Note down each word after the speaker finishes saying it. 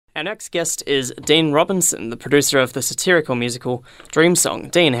Our next guest is Dean Robinson, the producer of the satirical musical Dreamsong.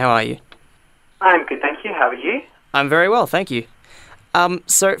 Dean, how are you? I'm good, thank you. How are you? I'm very well, thank you.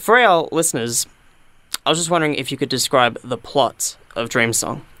 So, for our listeners, I was just wondering if you could describe the plot of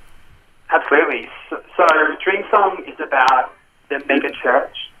Dreamsong. Absolutely. So Dreamsong is about the mega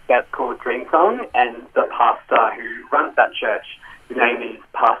church that's called Dreamsong, and the pastor who runs that church, his name is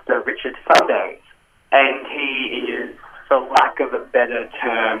Pastor Richard Sunday. And he is, for lack of a better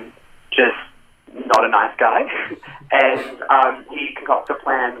term, just not a nice guy. And he concocts a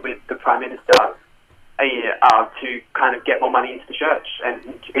plan with the Prime Minister to kind of get more money into the church,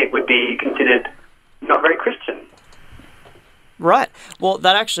 and it would be considered not very Christian. Right. Well,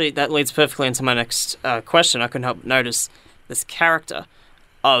 that leads perfectly into my next question. I couldn't help but notice this character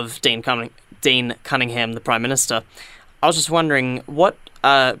of Dean Cunningham, the Prime Minister. I was just wondering what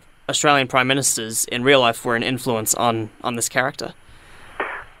Australian Prime Ministers in real life were an influence on this character.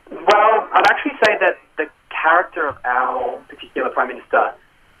 Well, I'd actually say that the character of our particular Prime Minister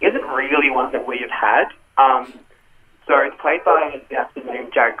isn't really one that we have had. So it's played by the actor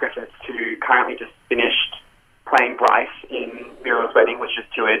named Jared Griffiths, who currently just finished playing Bryce in Muriel's Wedding, which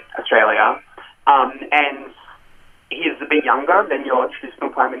just toured Australia. And he's a bit younger than your traditional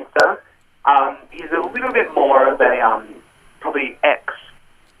Prime Minister. He's a little bit more of a probably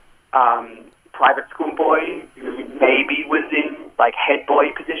private school boy who maybe was in like head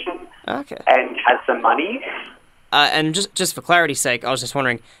boy position. Okay. And has some money. And just for clarity's sake, I was just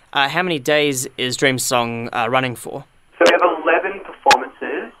wondering, how many days is Dreamsong running for? So we have 11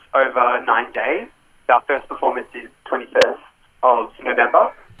 performances over 9 days. Our first performance is 21st of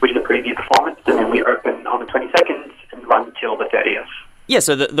November, which is a preview performance, and then we open on the 22nd and run till the 30th. Yeah,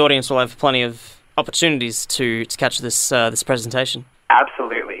 so the audience will have plenty of opportunities to catch this presentation.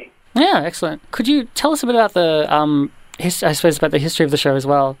 Absolutely. Yeah, excellent. Could you tell us a bit about the about the history of the show as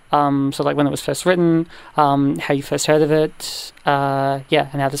well? So like when it was first written, how you first heard of it, and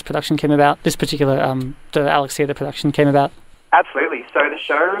how this production came about. This particular, the Alex Theatre production came about. Absolutely. So the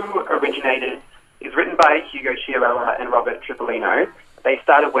show is written by Hugo Chiarella and Robert Tripolino. They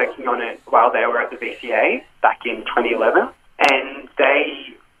started working on it while they were at the VCA back in 2011, and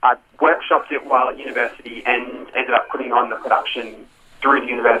they workshopped it while at university and ended up putting on the production through the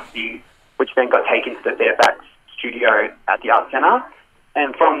university, which then got taken to the Fairfax studio at the Art Centre.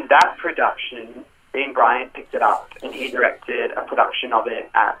 And from that production, Dean Bryant picked it up and he directed a production of it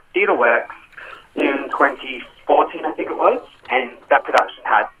at TheatreWorks in 2014, I think it was. And that production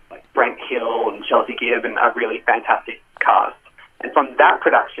had like Brent Hill and Chelsea Gibb and a really fantastic cast. And from that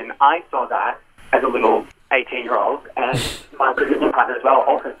production, I saw that as a little 18-year-old, and my producing partner as well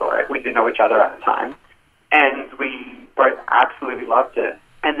also saw it. We didn't know each other at the time. And we both absolutely loved it.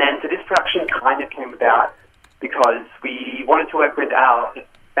 And then so this production kind of came about because we wanted to work with our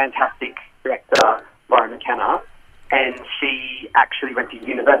fantastic director, Lauren McKenna, and she actually went to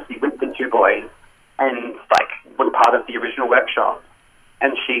university with the two boys and was part of the original workshop.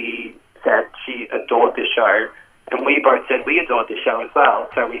 And she said she adored this show, and we both said we adored this show as well.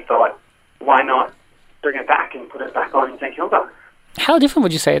 So we thought, why not bring it back and put it back on in St Kilda? How different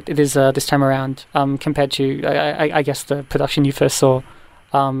would you say it is this time around compared to, I guess, the production you first saw?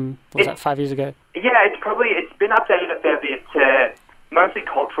 Was that 5 years ago? Yeah, it's been updated a fair bit to mostly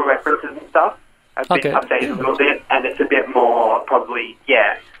cultural references and stuff. It's been updated a little bit, and it's a bit more probably,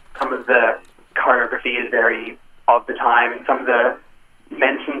 some of the choreography is very of the time, and some of the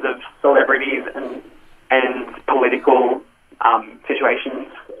mentions of celebrities and political situations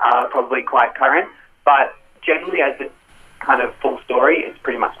are probably quite current. But generally, as a kind of full story, it's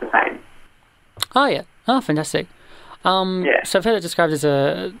pretty much the same. Oh, yeah. Oh, fantastic. So I've heard it described as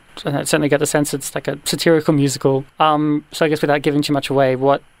and I certainly get the sense it's like a satirical musical. So I guess without giving too much away,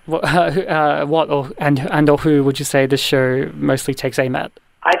 what or who would you say this show mostly takes aim at?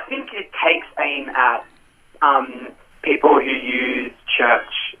 I think it takes aim at people who use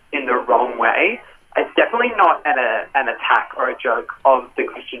church in the wrong way. It's definitely not an attack or a joke of the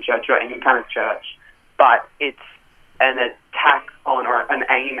Christian church or any kind of church, but it's an attack on or an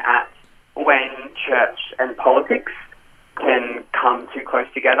aim at when church and politics can come too close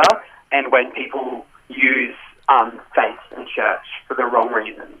together, and when people use faith and church for the wrong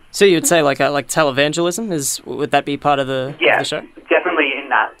reasons. So you would say like televangelism would that be part of the show? Definitely in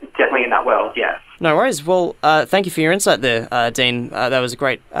that world. Yes. No worries. Well, thank you for your insight there, Dean. That was a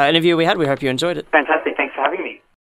great interview we had. We hope you enjoyed it. Fantastic. Thank you.